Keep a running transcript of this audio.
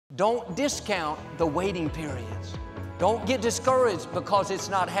Don't discount the waiting periods. Don't get discouraged because it's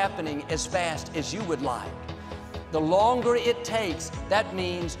not happening as fast as you would like. The longer it takes, that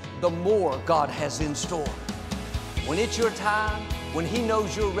means the more God has in store. When it's your time, when He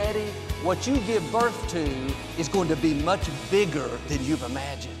knows you're ready, what you give birth to is going to be much bigger than you've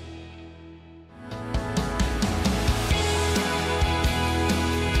imagined.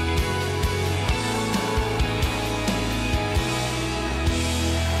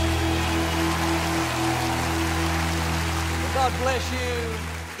 God bless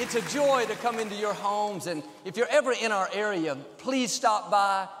you. It's a joy to come into your homes, and if you're ever in our area, please stop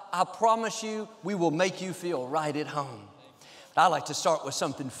by. I promise you, we will make you feel right at home. I like to start with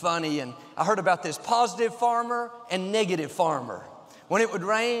something funny, and I heard about this positive farmer and negative farmer. When it would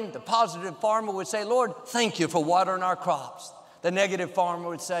rain, the positive farmer would say, "Lord, thank you for watering our crops." The negative farmer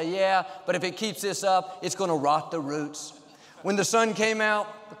would say, "Yeah, but if it keeps this up, it's going to rot the roots." When the sun came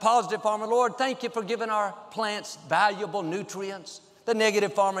out, the positive farmer, "Lord, thank you for giving our plants valuable nutrients." The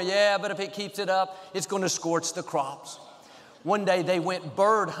negative farmer, "Yeah, but if it keeps it up, it's going to scorch the crops." One day they went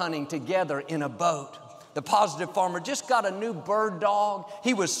bird hunting together in a boat. The positive farmer just got a new bird dog.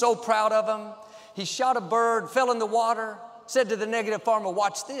 He was so proud of him. He shot a bird, fell in the water, said to the negative farmer,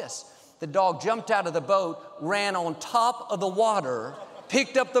 "Watch this." The dog jumped out of the boat, ran on top of the water,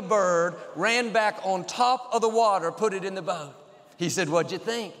 picked up the bird, ran back on top of the water, put it in the boat. He said, "What'd you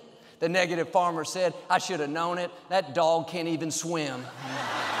think?" The negative farmer said, "I should have known it. That dog can't even swim."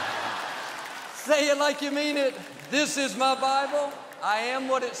 Say it like you mean it. This is my Bible. I am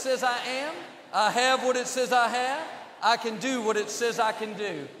what it says I am. I have what it says I have. I can do what it says I can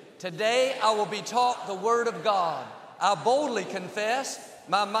do. Today I will be taught the Word of God. I boldly confess.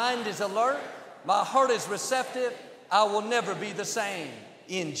 My mind is alert. My heart is receptive. I will never be the same.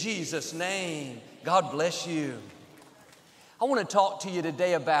 In Jesus' name, God bless you. I want to talk to you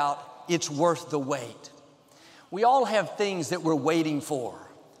today about it's worth the wait. We all have things that we're waiting for.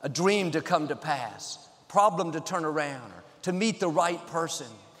 A dream to come to pass, problem to turn around, or to meet the right person.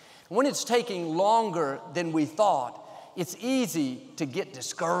 When it's taking longer than we thought, it's easy to get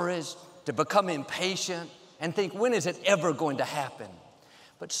discouraged, to become impatient, and think, when is it ever going to happen?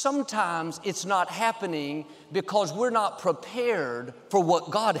 But sometimes it's not happening because we're not prepared for what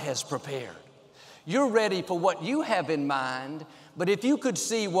God has prepared. You're ready for what you have in mind, but if you could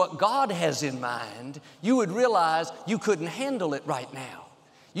see what God has in mind, you would realize you couldn't handle it right now.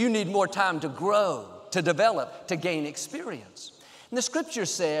 You need more time to grow, to develop, to gain experience. And the scripture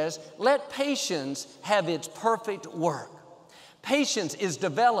says, let patience have its perfect work. Patience is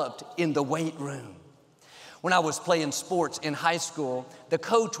developed in the weight room. When I was playing sports in high school, the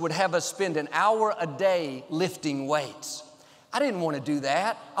coach would have us spend an hour a day lifting weights. I didn't want to do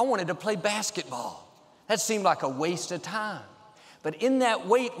that. I wanted to play basketball. That seemed like a waste of time. But in that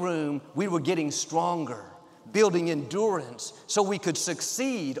weight room, we were getting stronger, building endurance so we could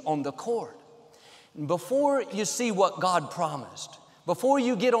succeed on the court. And before you see what God promised, before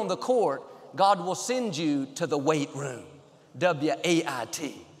you get on the court, God will send you to the weight room,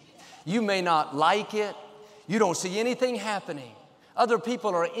 W-A-I-T. You may not like it. You don't see anything happening. Other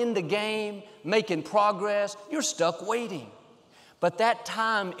people are in the game, making progress. You're stuck waiting. But that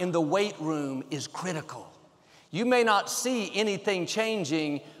time in the weight room is critical. You may not see anything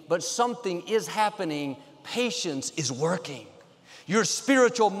changing, but something is happening. Patience is working. Your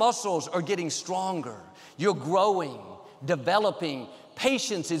spiritual muscles are getting stronger. You're growing, developing.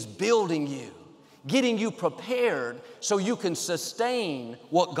 Patience is building you, getting you prepared so you can sustain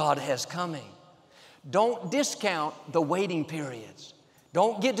what God has coming. Don't discount the waiting periods.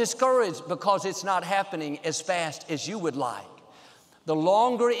 Don't get discouraged because it's not happening as fast as you would like. The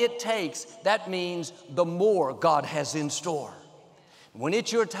longer it takes, that means the more God has in store. When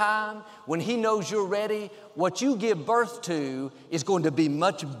it's your time, when He knows you're ready, what you give birth to is going to be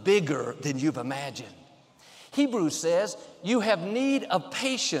much bigger than you've imagined. Hebrews says, you have need of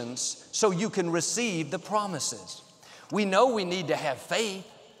patience so you can receive the promises. We know we need to have faith.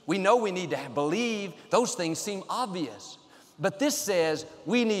 We know we need to believe. Those things seem obvious. But this says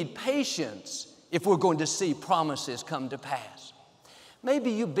we need patience if we're going to see promises come to pass.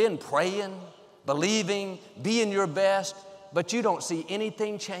 Maybe you've been praying, believing, being your best, but you don't see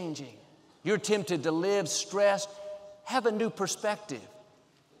anything changing. You're tempted to live stressed. Have a new perspective.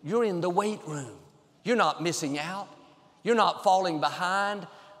 You're in the weight room. You're not missing out. You're not falling behind.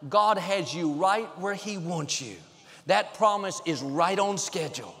 God has you right where He wants you. That promise is right on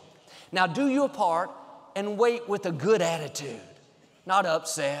schedule. Now do your part and wait with a good attitude, not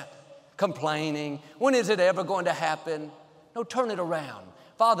upset, complaining. When is it ever going to happen? No, turn it around.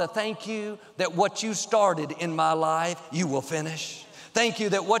 Father, thank you that what you started in my life, you will finish. Thank you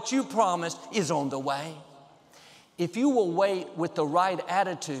that what you promised is on the way. If you will wait with the right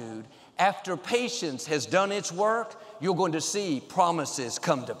attitude, after patience has done its work, you're going to see promises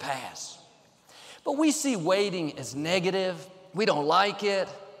come to pass. But we see waiting as negative. We don't like it.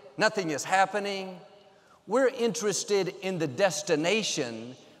 Nothing is happening. We're interested in the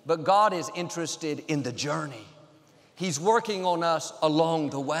destination, but God is interested in the journey. He's working on us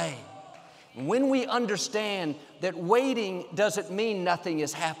along the way. When we understand that waiting doesn't mean nothing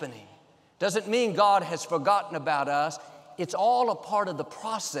is happening, doesn't mean God has forgotten about us, it's all a part of the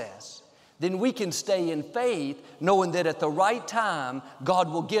process, then we can stay in faith knowing that at the right time, God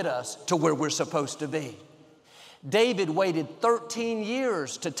will get us to where we're supposed to be. David waited 13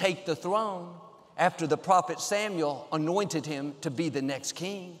 years to take the throne after the prophet Samuel anointed him to be the next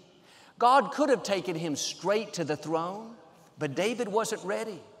king. God could have taken him straight to the throne, but David wasn't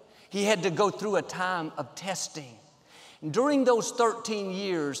ready. He had to go through a time of testing. During those 13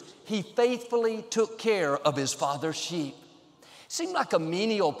 years, he faithfully took care of his father's sheep. Seemed like a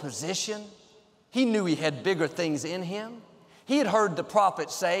menial position. He knew he had bigger things in him. He had heard the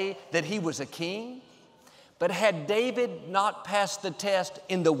prophet say that he was a king. But had David not passed the test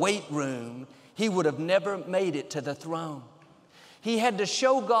in the weight room, he would have never made it to the throne. He had to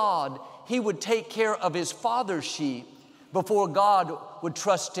show God he would take care of his father's sheep before God would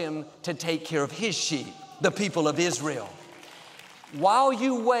trust him to take care of his sheep, the people of Israel. While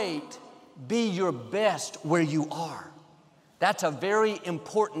you wait, be your best where you are. That's a very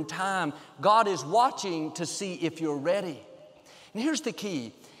important time. God is watching to see if you're ready. And here's the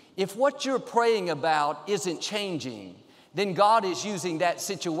key. If what you're praying about isn't changing, then God is using that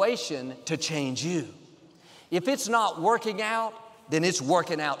situation to change you. If it's not working out, then it's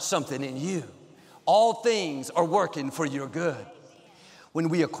working out something in you. All things are working for your good. When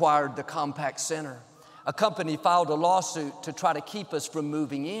we acquired the Compaq Center, a company filed a lawsuit to try to keep us from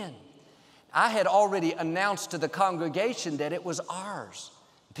moving in. I had already announced to the congregation that it was ours.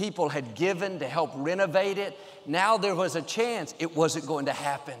 People had given to help renovate it. Now there was a chance it wasn't going to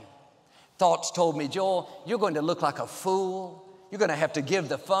happen. Thoughts told me, Joel, you're going to look like a fool. You're going to have to give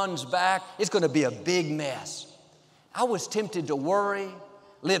the funds back. It's going to be a big mess. I was tempted to worry,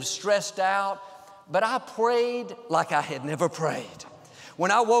 live stressed out, but I prayed like I had never prayed.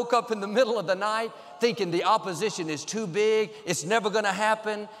 When I woke up in the middle of the night thinking the opposition is too big, it's never going to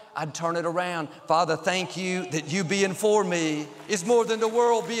happen, I'd turn it around. Father, thank you that you being for me is more than the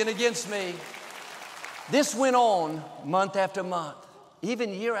world being against me. This went on month after month,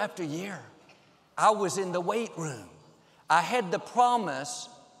 even year after year. I was in the weight room. I had the promise,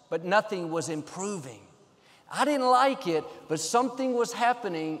 but nothing was improving. I didn't like it, but something was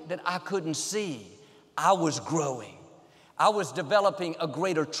happening that I couldn't see. I was growing. I was developing a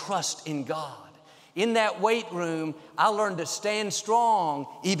greater trust in God. In that weight room, I learned to stand strong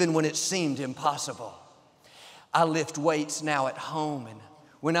even when it seemed impossible. I lift weights now at home, and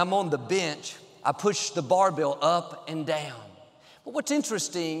when I'm on the bench, I push the barbell up and down. But what's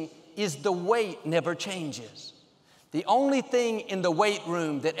interesting is the weight never changes. The only thing in the weight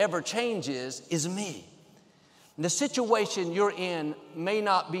room that ever changes is me. The situation you're in may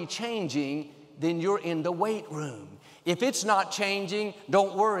not be changing, then you're in the weight room. If it's not changing,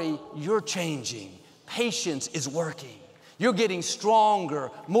 don't worry, you're changing. Patience is working. You're getting stronger,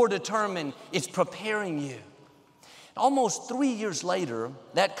 more determined. It's preparing you. Almost 3 years later,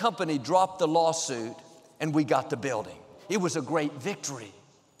 that company dropped the lawsuit and we got the building. It was a great victory.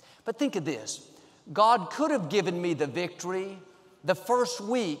 But think of this. God could have given me the victory the first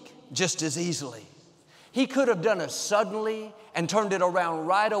week just as easily. He could have done it suddenly and turned it around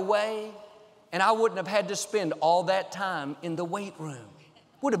right away, and I wouldn't have had to spend all that time in the weight room.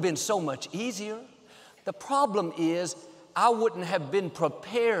 Would have been so much easier. The problem is I wouldn't have been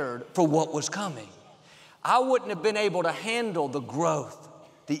prepared for what was coming. I wouldn't have been able to handle the growth,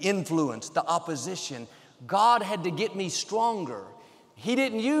 the influence, the opposition. God had to get me stronger. He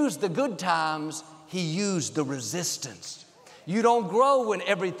didn't use the good times, He used the resistance. You don't grow when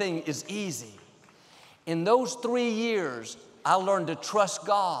everything is easy. In those 3 years, I learned to trust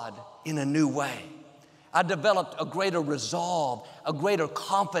God in a new way. I developed a greater resolve, a greater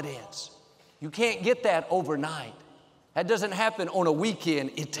confidence. You can't get that overnight. That doesn't happen on a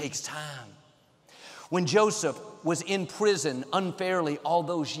weekend. It takes time. When Joseph was in prison unfairly all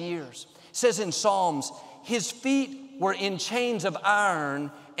those years, it says in Psalms, his feet were in chains of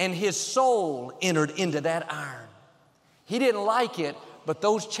iron and his soul entered into that iron. He didn't like it, but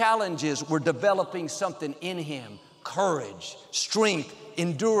those challenges were developing something in him, courage, strength,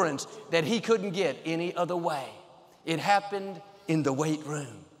 endurance that he couldn't get any other way. It happened in the weight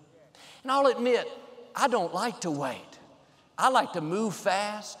room. And I'll admit, I don't like to wait. I like to move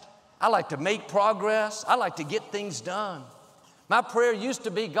fast. I like to make progress. I like to get things done. My prayer used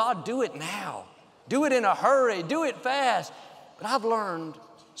to be, God, do it now. Do it in a hurry. Do it fast. But I've learned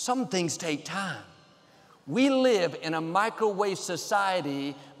some things take time. We live in a microwave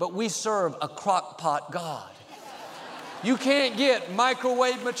society, but we serve a crock pot God. You can't get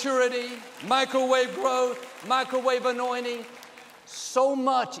microwave maturity, microwave growth, microwave anointing. So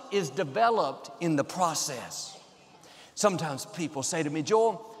much is developed in the process. Sometimes people say to me,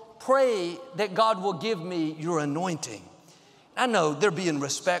 Joel, pray that God will give me your anointing. I know they're being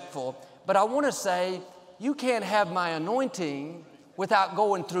respectful, but I want to say you can't have my anointing without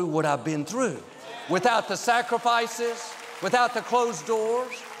going through what I've been through, without the sacrifices, without the closed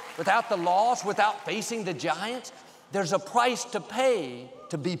doors, without the loss, without facing the giants. There's a price to pay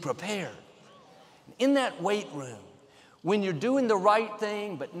to be prepared. In that weight room, when you're doing the right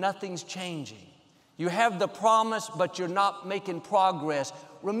thing but nothing's changing, you have the promise but you're not making progress,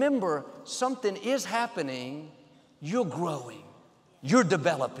 remember, something is happening. You're growing. You're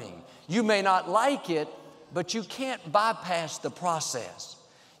developing. You may not like it, but you can't bypass the process.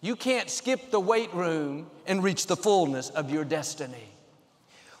 You can't skip the weight room and reach the fullness of your destiny.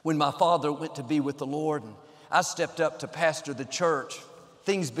 When my father went to be with the Lord and I stepped up to pastor the church,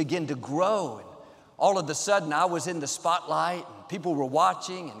 things began to grow. And all of a sudden, I was in the spotlight and people were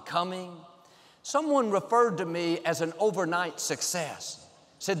watching and coming. Someone referred to me as an overnight success,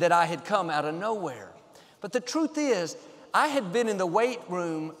 said that I had come out of nowhere. But the truth is, I had been in the weight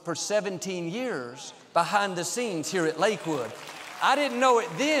room for 17 years behind the scenes here at Lakewood. I didn't know it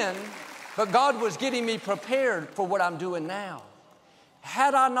then, but God was getting me prepared for what I'm doing now.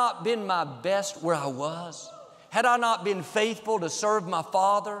 Had I not been my best where I was, had I not been faithful to serve my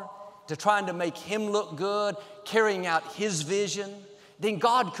Father, to trying to make Him look good, carrying out His vision, then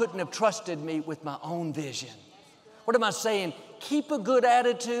God couldn't have trusted me with my own vision. What am I saying? Keep a good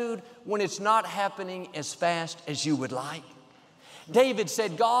attitude when it's not happening as fast as you would like. David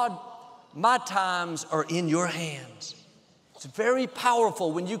said, God, my times are in your hands. It's very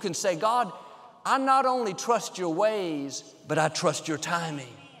powerful when you can say, God, I not only trust your ways, but I trust your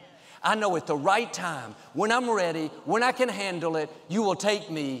timing. I know at the right time, when I'm ready, when I can handle it, you will take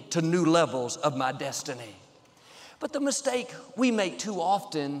me to new levels of my destiny. But the mistake we make too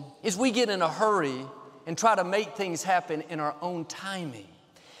often is we get in a hurry and try to make things happen in our own timing.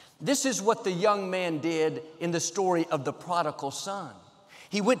 This is what the young man did in the story of the prodigal son.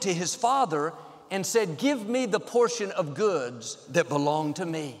 He went to his father and said, give me the portion of goods that belong to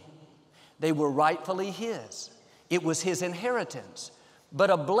me. They were rightfully his. It was his inheritance.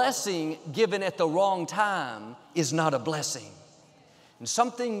 But a blessing given at the wrong time is not a blessing. And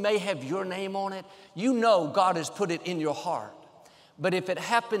something may have your name on it. You know God has put it in your heart. But if it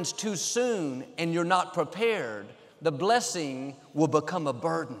happens too soon and you're not prepared, the blessing will become a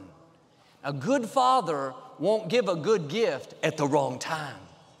burden. A good father won't give a good gift at the wrong time.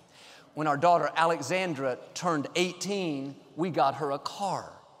 When our daughter Alexandra turned 18, we got her a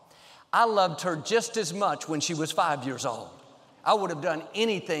car. I loved her just as much when she was 5 years old. I would have done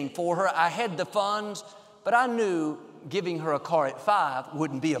anything for her. I had the funds, but I knew giving her a car at 5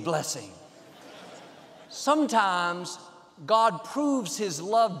 wouldn't be a blessing. Sometimes God proves His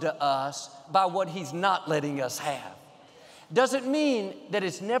love to us by what He's not letting us have. Doesn't mean that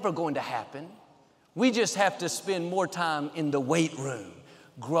it's never going to happen. We just have to spend more time in the weight room,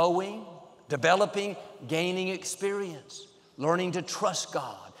 growing, developing, gaining experience, learning to trust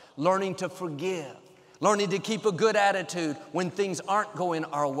God, learning to forgive, learning to keep a good attitude when things aren't going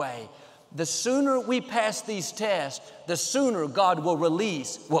our way. The sooner we pass these tests, the sooner God will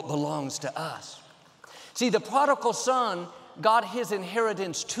release what belongs to us. See, the prodigal son got his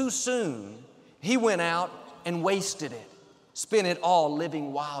inheritance too soon. He went out and wasted it, spent it all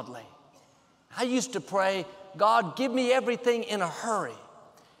living wildly. I used to pray, God, give me everything in a hurry.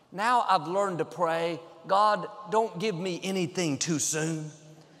 Now I've learned to pray, God, don't give me anything too soon.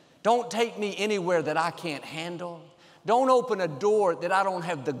 Don't take me anywhere that I can't handle. Don't open a door that I don't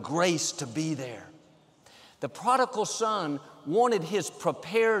have the grace to be there. The prodigal son wanted his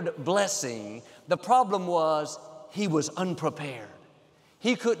prepared blessing. The problem was he was unprepared.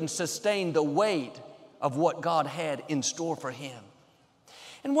 He couldn't sustain the weight of what God had in store for him.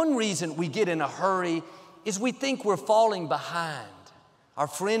 And one reason we get in a hurry is we think we're falling behind. Our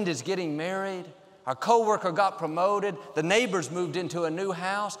friend is getting married. Our coworker got promoted. The neighbors moved into a new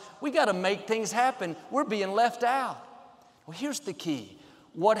house. We got to make things happen. We're being left out. Well, here's the key.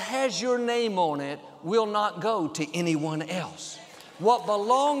 What has your name on it will not go to anyone else. What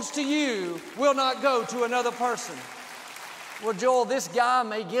belongs to you will not go to another person. Well, Joel, this guy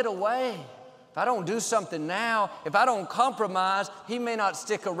may get away. If I don't do something now, if I don't compromise, he may not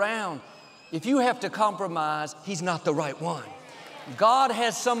stick around. If you have to compromise, he's not the right one. God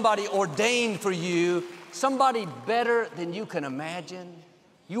has somebody ordained for you, somebody better than you can imagine.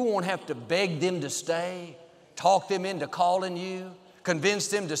 You won't have to beg them to stay, talk them into calling you, convince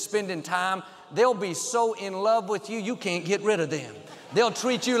them to spending time. They'll be so in love with you, you can't get rid of them. They'll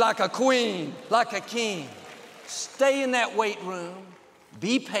treat you like a queen, like a king. Stay in that weight room.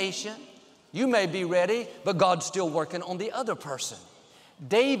 Be patient. You may be ready, but God's still working on the other person.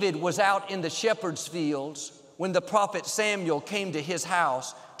 David was out in the shepherd's fields when the prophet Samuel came to his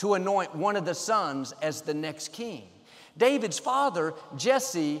house to anoint one of the sons as the next king. David's father,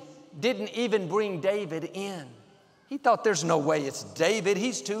 Jesse, didn't even bring David in. He thought, there's no way it's David,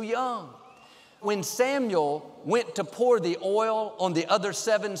 he's too young. When Samuel went to pour the oil on the other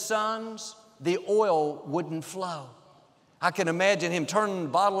 7 sons, the oil wouldn't flow. I can imagine him turning the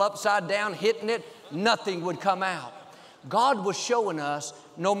bottle upside down, hitting it, nothing would come out. God was showing us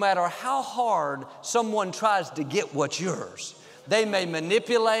no matter how hard someone tries to get what's yours, they may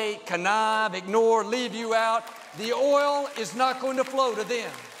manipulate, connive, ignore, leave you out. The oil is not going to flow to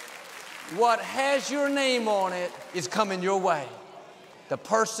them. What has your name on it is coming your way. The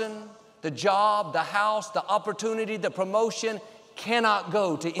person, the job, the house, the opportunity, the promotion cannot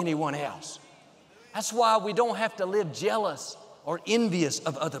go to anyone else. That's why we don't have to live jealous or envious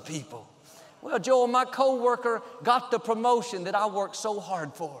of other people. Well, Joel, my coworker got the promotion that I worked so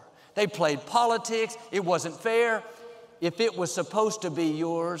hard for. They played politics. It wasn't fair. If it was supposed to be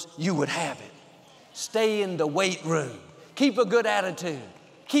yours, you would have it. Stay in the weight room. Keep a good attitude.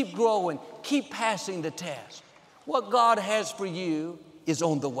 Keep growing. Keep passing the test. What God has for you is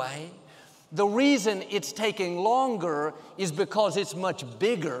on the way. The reason it's taking longer is because it's much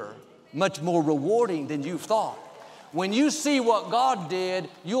bigger, much more rewarding than you've thought. When you see what God did,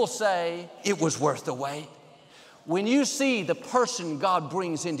 you'll say, it was worth the wait. When you see the person God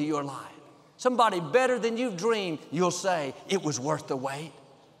brings into your life, somebody better than you've dreamed, you'll say, it was worth the wait.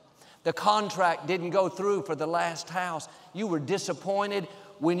 The contract didn't go through for the last house. You were disappointed.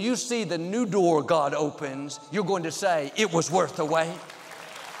 When you see the new door God opens, you're going to say, it was worth the wait.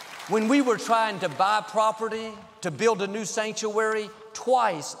 When we were trying to buy property, to build a new sanctuary,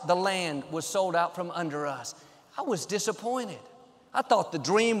 twice the land was sold out from under us. I was disappointed. I thought the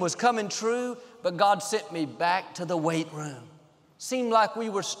dream was coming true, but God sent me back to the weight room. Seemed like we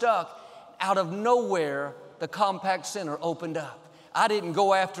were stuck. Out of nowhere, the Compact Center opened up. I didn't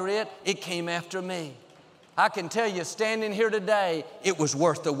go after it, it came after me. I can tell you, standing here today, it was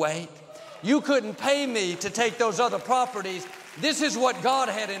worth the wait. You couldn't pay me to take those other properties. This is what God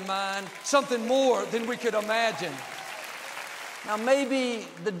had in mind, something more than we could imagine. Now, maybe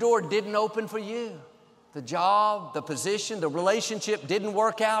the door didn't open for you. The job, the position, the relationship didn't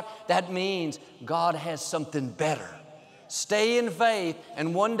work out. That means God has something better. Stay in faith,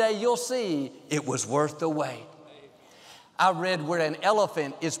 and one day you'll see it was worth the wait. I read where an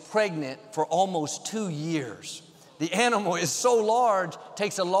elephant is pregnant for almost 2 years. The animal is so large, it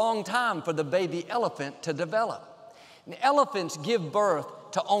takes a long time for the baby elephant to develop. And elephants give birth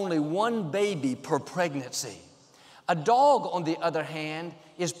to only 1 baby per pregnancy. A dog, on the other hand,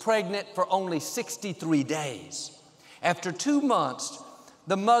 is pregnant for only 63 days. After 2 months,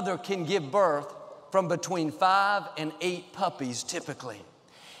 the mother can give birth from between 5 and 8 puppies typically.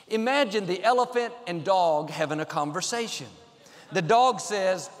 Imagine the elephant and dog having a conversation. The dog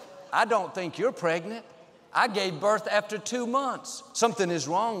says, I don't think you're pregnant. I gave birth after 2 months. Something is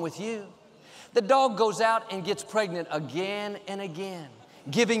wrong with you. The dog goes out and gets pregnant again and again,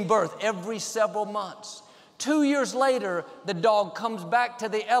 giving birth every several months. 2 years later, the dog comes back to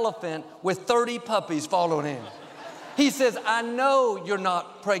the elephant with 30 puppies following him. He says, I know you're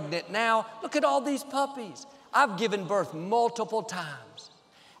not pregnant now. Look at all these puppies. I've given birth multiple times.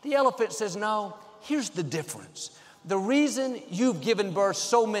 The elephant says, no, here's the difference. The reason you've given birth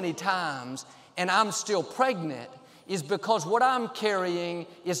so many times and I'm still pregnant is because what I'm carrying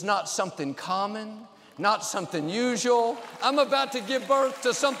is not something common, not something usual. I'm about to give birth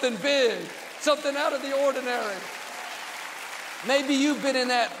to something big, something out of the ordinary. Maybe you've been in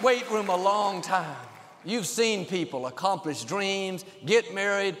that weight room a long time. You've seen people accomplish dreams, get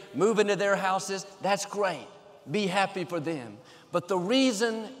married, move into their houses. That's great. Be happy for them. But the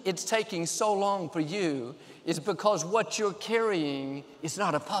reason it's taking so long for you is because what you're carrying is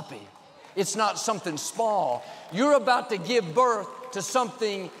not a puppy. It's not something small. You're about to give birth to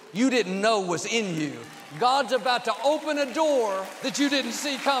something you didn't know was in you. God's about to open a door that you didn't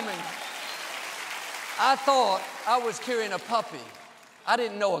see coming. I thought I was carrying a puppy. I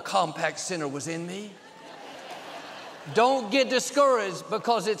didn't know a Compact Center was in me. Don't get discouraged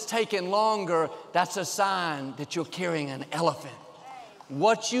because it's taking longer. That's a sign that you're carrying an elephant.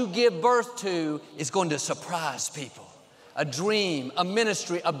 What you give birth to is going to surprise people. A dream, a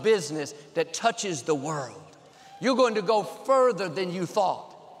ministry, a business that touches the world. You're going to go further than you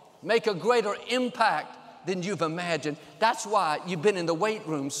thought. Make a greater impact than you've imagined. That's why you've been in the weight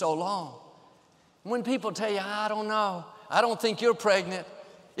room so long. When people tell you, I don't know, I don't think you're pregnant,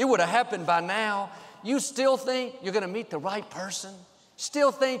 it would have happened by now. You still think you're going to meet the right person?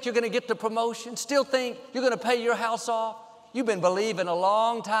 Still think you're going to get the promotion? Still think you're going to pay your house off? You've been believing a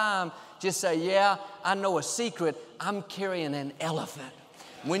long time. Just say, yeah, I know a secret. I'm carrying an elephant.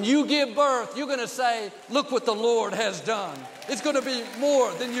 When you give birth, you're going to say, look what the Lord has done. It's going to be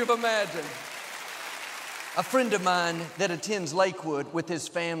more than you've imagined. A friend of mine that attends Lakewood with his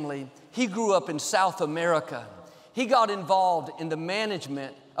family, he grew up in South America. He got involved in the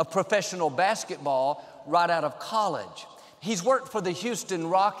management of professional basketball right out of college. He's worked for the Houston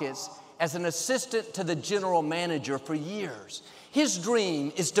Rockets as an assistant to the general manager for years. His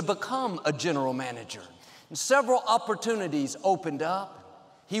dream is to become a general manager. And several opportunities opened up.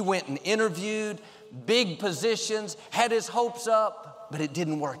 He went and interviewed, big positions, had his hopes up, but it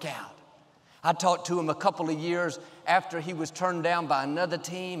didn't work out. I talked to him a couple of years after he was turned down by another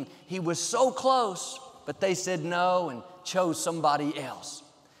team. He was so close, but they said no and chose somebody else.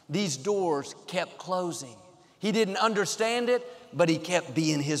 These doors kept closing. He didn't understand it, but he kept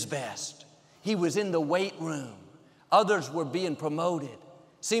being his best. He was in the weight room. Others were being promoted.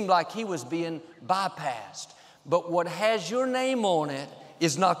 Seemed like he was being bypassed. But what has your name on it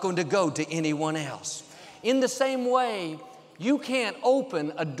is not going to go to anyone else. In the same way, you can't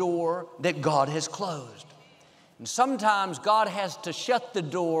open a door that God has closed. And sometimes God has to shut the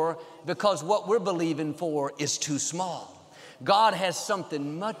door because what we're believing for is too small. God has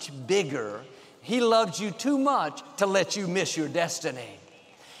something much bigger. He loves you too much to let you miss your destiny.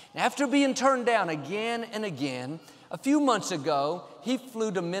 After being turned down again and again, a few months ago, he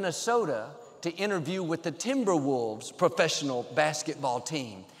flew to Minnesota to interview with the Timberwolves professional basketball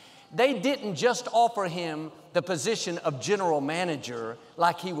team. They didn't just offer him the position of general manager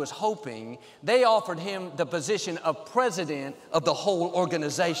like he was hoping. They offered him the position of president of the whole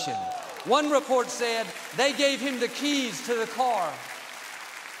organization. One report said they gave him the keys to the car.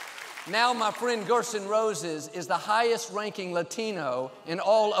 Now my friend Gerson Roses is the highest ranking Latino in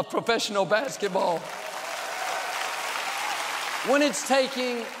all of professional basketball. When it's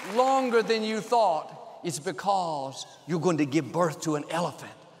taking longer than you thought, it's because you're going to give birth to an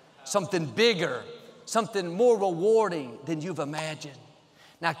elephant, something bigger, something more rewarding than you've imagined.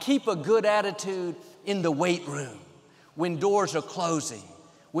 Now keep a good attitude in the weight room when doors are closing,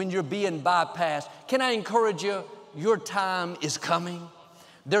 when you're being bypassed. Can I encourage you? Your time is coming.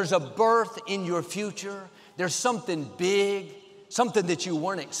 There's a birth in your future. There's something big, something that you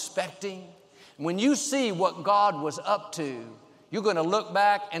weren't expecting. When you see what God was up to, you're going to look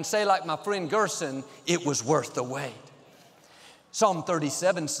back and say, like my friend Gerson, it was worth the wait. Psalm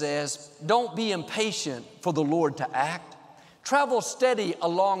 37 says, don't be impatient for the Lord to act. Travel steady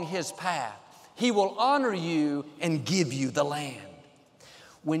along His path. He will honor you and give you the land.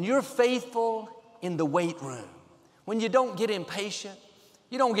 When you're faithful in the weight room, when you don't get impatient,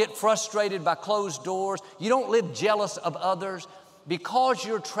 you don't get frustrated by closed doors, you don't live jealous of others, because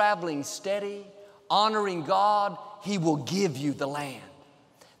you're traveling steady, honoring God, He will give you the land.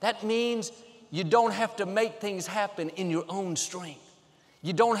 That means you don't have to make things happen in your own strength.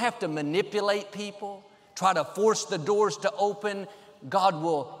 You don't have to manipulate people, try to force the doors to open. God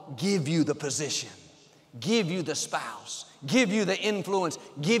will give you the position, give you the spouse, give you the influence,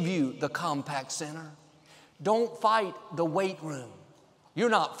 give you the compact center. Don't fight the weight room. You're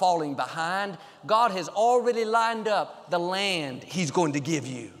not falling behind. God has already lined up the land He's going to give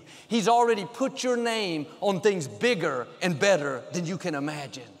you. He's already put your name on things bigger and better than you can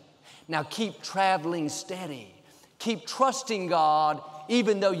imagine. Now keep traveling steady. Keep trusting God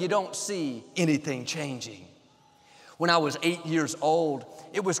even though you don't see anything changing. When I was 8 years old,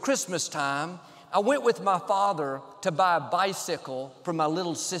 it was Christmas time. I went with my father to buy a bicycle for my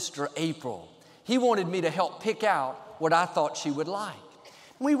little sister, April. He wanted me to help pick out what I thought she would like.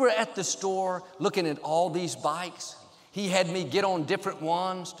 We were at the store looking at all these bikes. He had me get on different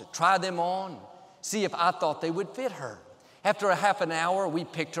ones to try them on, see if I thought they would fit her. After a half an hour, we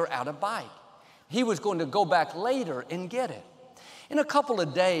picked her out a bike. He was going to go back later and get it. In a couple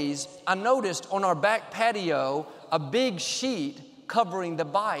of days, I noticed on our back patio a big sheet covering the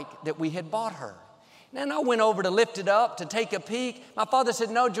bike that we had bought her. And I went over to lift it up to take a peek. My father said,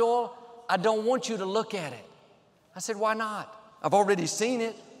 "No, Joel, I don't want you to look at it." I said, "Why not? I've already seen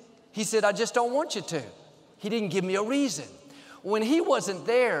it." He said, "I just don't want you to." He didn't give me a reason. When he wasn't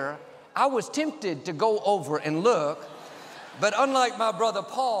there, I was tempted to go over and look, but unlike my brother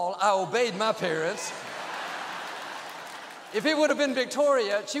Paul, I obeyed my parents. If it would have been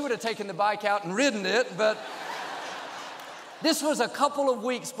Victoria, she would have taken the bike out and ridden it, but this was a couple of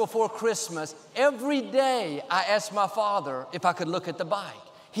weeks before Christmas. Every day I asked my father if I could look at the bike.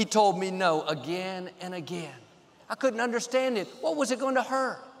 He told me no again and again. I couldn't understand it. What was it going to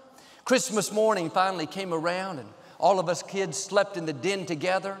hurt? Christmas morning finally came around and all of us kids slept in the den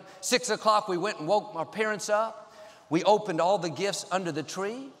together. 6 o'clock we went and woke my parents up. We opened all the gifts under the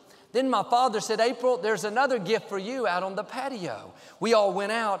tree. Then my father said, April, there's another gift for you out on the patio. We all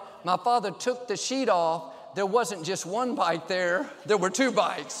went out. My father took the sheet off. There wasn't just one bike there. There were 2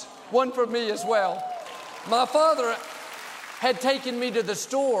 bikes, one for me as well. My father had taken me to the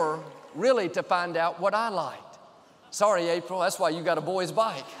store really to find out what I liked. Sorry, April, that's why you got a boy's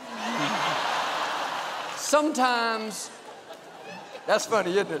bike. Sometimes, that's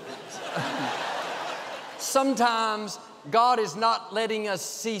funny, isn't it? Sometimes God is not letting us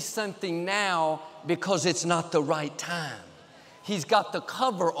see something now because it's not the right time. He's got the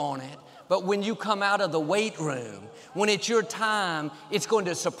cover on it, but when you come out of the weight room, when it's your time, it's going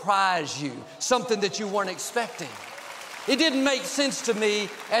to surprise you, something that you weren't expecting. It didn't make sense to me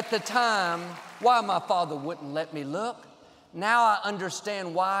at the time why my father wouldn't let me look. Now I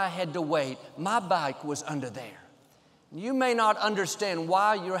understand why I had to wait. My bike was under there. You may not understand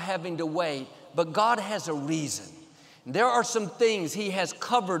why you're having to wait, but God has a reason. There are some things He has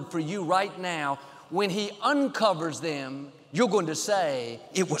covered for you right now. When He uncovers them, you're going to say,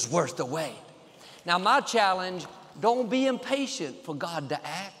 it was worth the wait. Now my challenge, don't be impatient for God to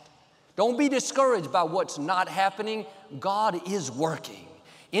act. Don't be discouraged by what's not happening. God is working.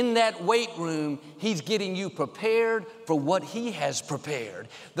 In that weight room, He's getting you prepared for what He has prepared.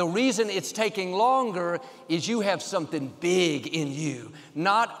 The reason it's taking longer is you have something big in you,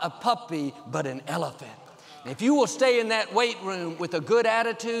 not a puppy, but an elephant. If you will stay in that weight room with a good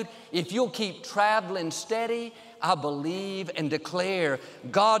attitude, if you'll keep traveling steady, I believe and declare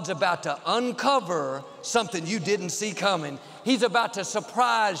God's about to uncover something you didn't see coming. He's about to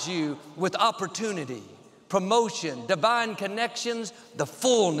surprise you with opportunity, promotion, divine connections, the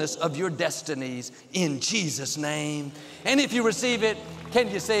fullness of your destinies in Jesus' name. And if you receive it, can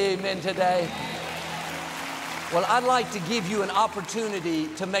you say amen today? Well, I'd like to give you an opportunity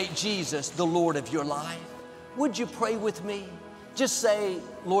to make Jesus the Lord of your life. Would you pray with me? Just say,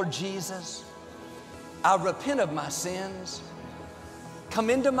 Lord Jesus, I repent of my sins. Come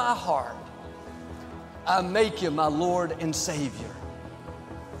into my heart. I make you my Lord and Savior.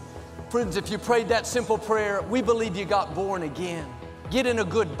 Friends, if you prayed that simple prayer, we believe you got born again. Get in a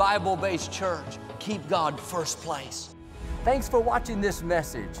good Bible-based church. Keep God first place. Thanks for watching this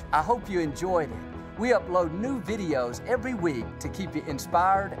message. I hope you enjoyed it. We upload new videos every week to keep you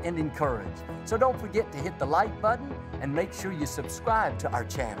inspired and encouraged. So don't forget to hit the like button and make sure you subscribe to our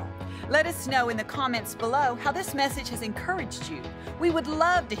channel. Let us know in the comments below how this message has encouraged you. We would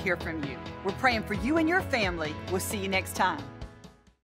love to hear from you. We're praying for you and your family. We'll see you next time.